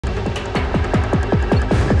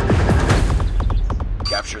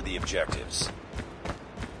Capture the objectives.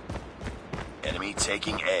 Enemy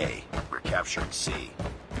taking A. We're capturing C.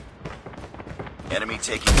 Enemy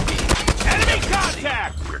taking B. Enemy C.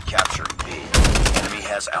 contact! We're capturing B. Enemy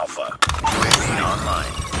has Alpha. UAV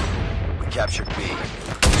online. We captured B.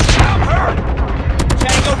 I'm hurt!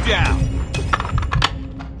 Tango down!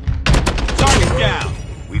 Target down!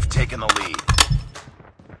 We've taken the lead.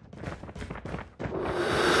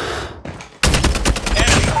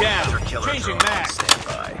 Enemy down! Hunter-killer Changing drone on mag!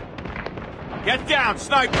 standby. Get down,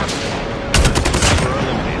 sniper!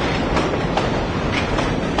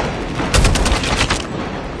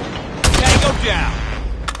 Tango down!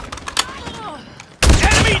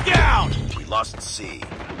 Enemy down! We lost C.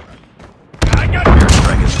 I got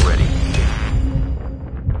Airstrike is ready.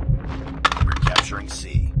 We're capturing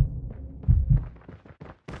C.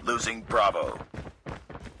 Losing Bravo.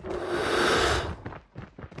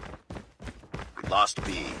 We lost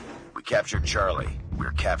B. We captured Charlie.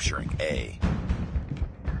 We're capturing A.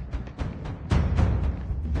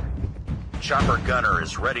 Chopper gunner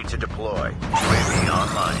is ready to deploy. UAV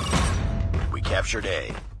online. We captured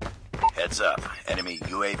A. Heads up. Enemy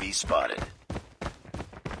UAV spotted.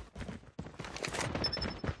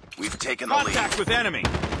 We've taken the lead. contact with enemy!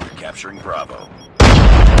 We're capturing Bravo.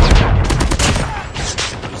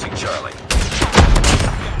 Losing Charlie.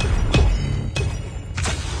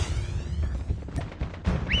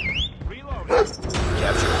 Reloading!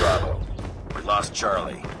 Captured Bravo. We lost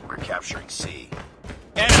Charlie. We're capturing C.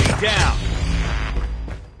 Enemy down!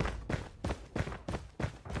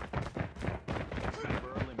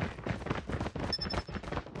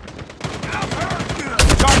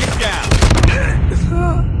 Target down!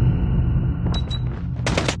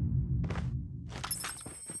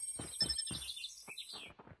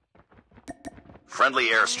 Friendly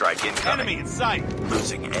airstrike incoming. Enemy in sight!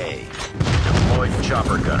 Losing A. Deployed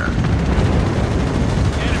chopper gunner.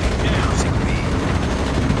 Enemy down! Losing B.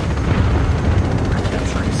 We're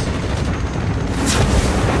capturing C.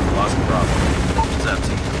 Lost Bravo. It's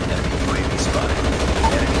empty. Enemy UAV spotted.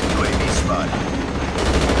 Enemy UAV spotted.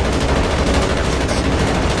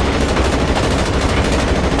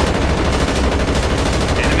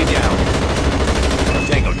 Enemy down!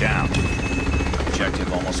 Tango down!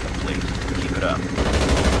 Objective almost complete. Keep it up.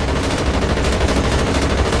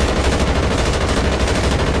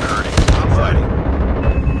 Earning. Fighting.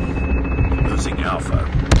 Losing Alpha.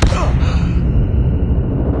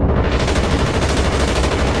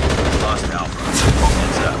 Lost Alpha.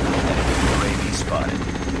 Heads up. Enemy UAV spotted.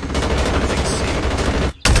 Losing C.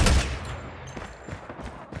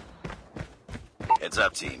 Heads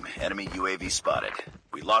up, team. Enemy UAV spotted.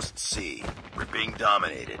 We lost C. We're being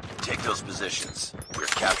dominated. Take those positions. We're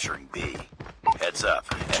capturing B. Heads up.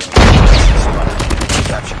 Enemy UAV spotted.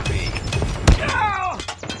 Capture B. Ow!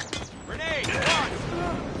 Grenade! Launch!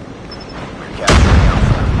 We're capturing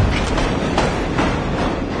Alpha.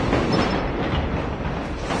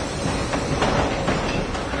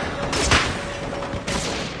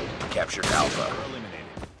 Captured Alpha. Eliminated.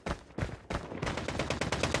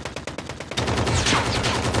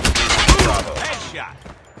 Bravo. Headshot!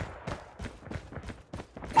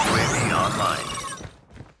 UAV online.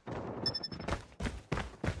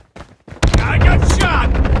 I got shot!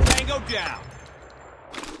 Tango down!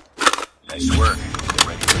 Nice work. Get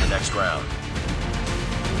ready for the next round.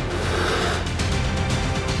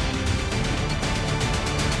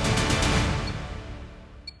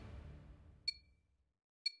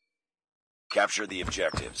 Capture the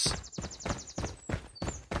objectives.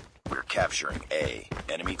 We're capturing A.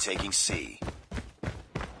 Enemy taking C.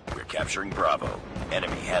 We're capturing Bravo.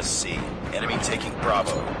 Enemy has C. Enemy taking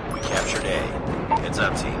Bravo. We captured A. Heads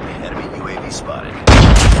up, team. Enemy UAV spotted.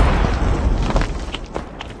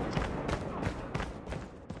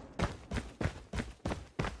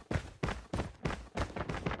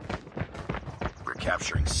 We're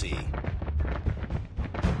capturing C.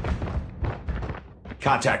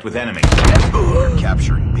 Contact with enemy. We're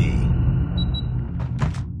capturing B.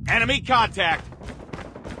 Enemy contact!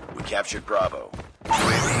 We captured Bravo.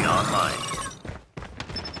 UAV online.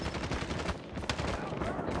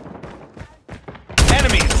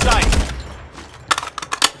 Enemy in sight!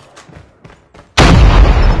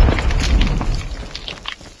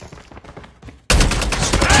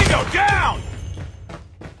 Tango down!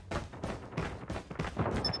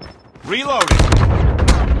 Reloading!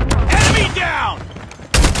 Enemy down!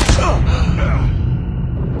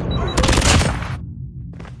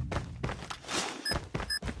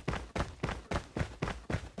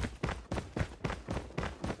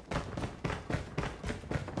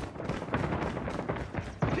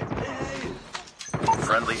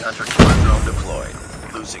 Friendly hunter-killer drone deployed.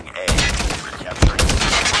 Losing A. We're capturing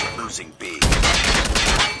C. Losing B.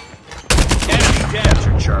 Enemy dead.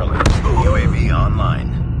 Captured Charlie. UAV online.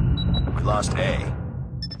 We lost A.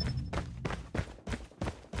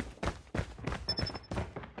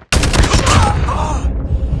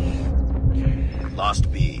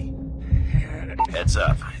 Lost B. Heads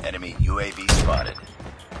up. Enemy UAV spotted.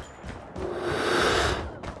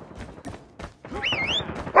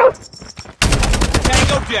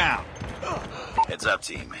 Tango down. Heads up,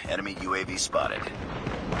 team. Enemy UAV spotted.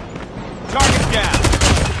 Target down.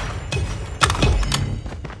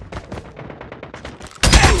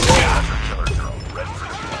 Killer drone ready for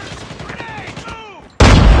deployment.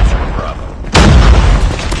 Capturing Bravo.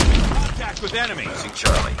 Contact with enemy. Losing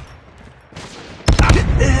Charlie.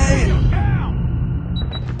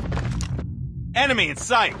 Enemy in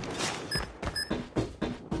sight.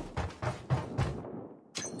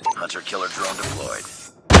 Hunter killer drone deployed.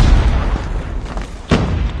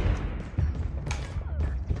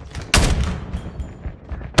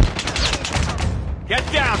 Get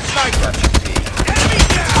down, sniper. Captured B. Enemy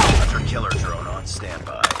down. Hunter killer drone on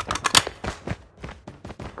standby.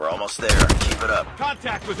 We're almost there. Keep it up.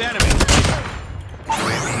 Contact with enemy.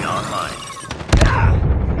 UAV online.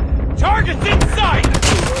 Target's in sight.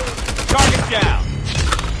 Target down.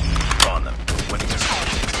 On them. Winning this one.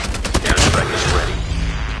 Airstrike is ready.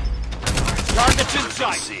 Target's in Losing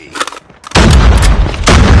sight. C.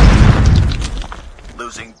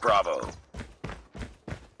 Losing Bravo.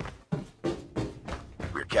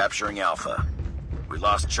 We're capturing Alpha. We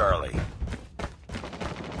lost Charlie.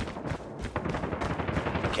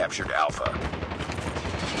 Captured Alpha.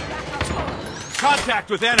 Contact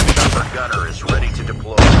with enemy. Our gunner is ready to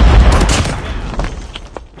deploy.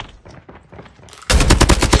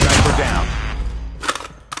 Sniper down.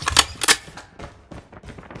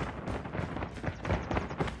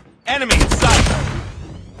 Enemy in sight.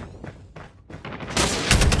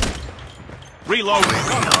 Reload.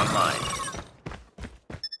 Online.